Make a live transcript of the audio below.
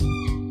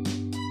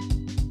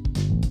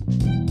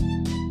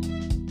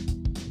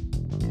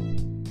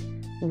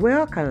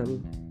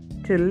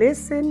Welcome to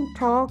Listen,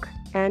 Talk,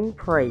 and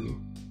Pray.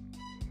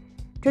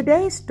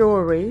 Today's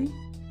story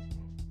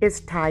is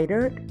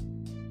titled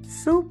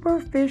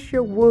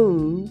Superficial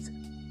Wounds,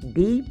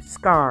 Deep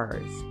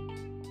Scars.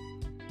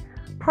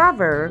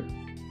 Proverbs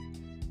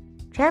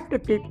chapter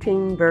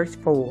 15, verse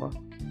 4.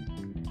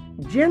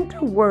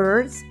 Gentle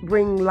words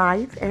bring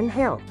life and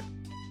health.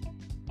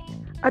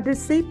 A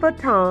deceitful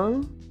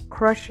tongue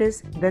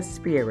crushes the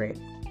spirit.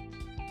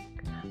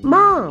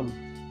 "Mom,"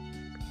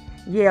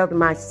 yelled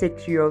my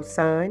 6-year-old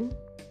son,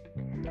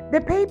 "the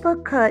paper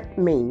cut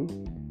me.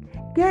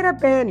 Get a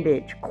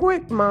bandage,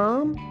 quick,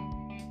 Mom.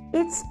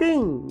 It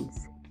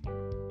stings."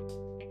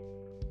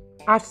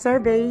 I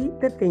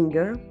surveyed the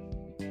finger,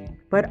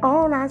 but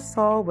all I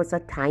saw was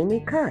a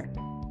tiny cut.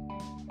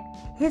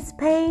 His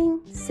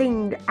pain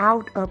seemed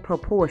out of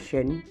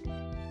proportion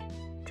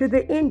to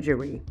the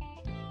injury.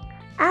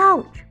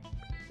 "Ouch!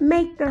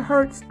 Make the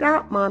hurt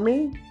stop,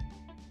 Mommy."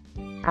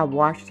 I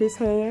washed his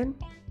hand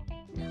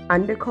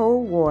under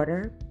cold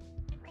water,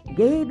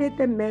 gave it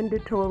the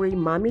mandatory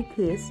mommy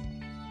kiss,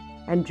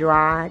 and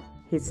dried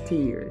his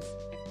tears.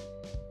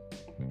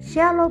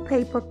 Shallow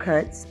paper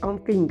cuts on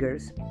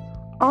fingers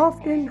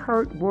often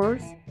hurt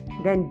worse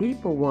than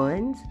deeper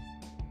ones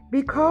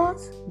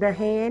because the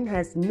hand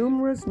has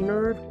numerous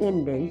nerve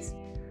endings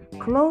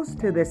close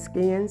to the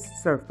skin's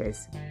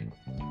surface.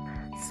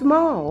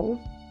 Small,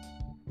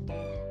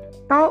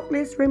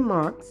 thoughtless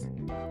remarks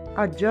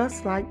are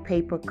just like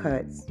paper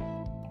cuts.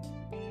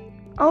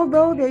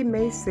 Although they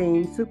may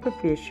seem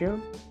superficial,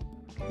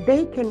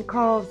 they can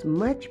cause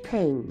much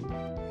pain,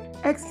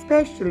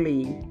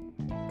 especially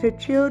to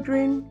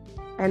children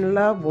and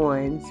loved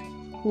ones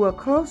who are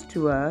close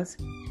to us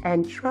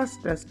and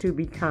trust us to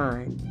be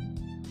kind.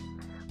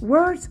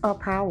 Words are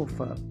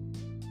powerful.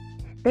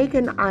 They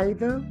can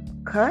either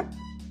cut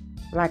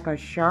like a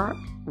sharp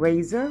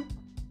razor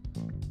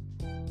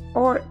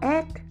or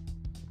act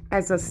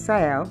as a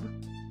salve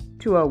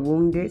to a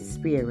wounded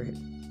spirit.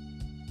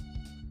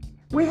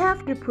 We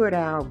have to put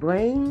our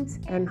brains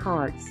and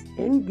hearts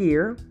in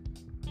gear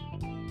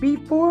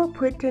before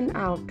putting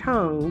our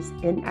tongues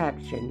in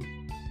action.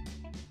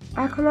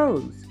 I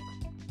close.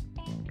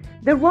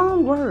 The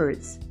wrong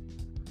words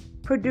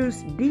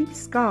produce deep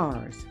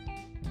scars.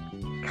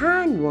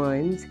 Kind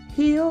ones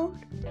heal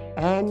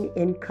and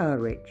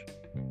encourage.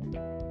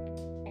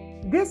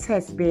 This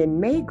has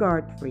been May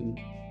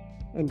Godfrey,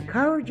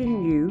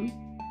 encouraging you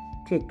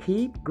to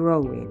keep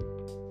growing.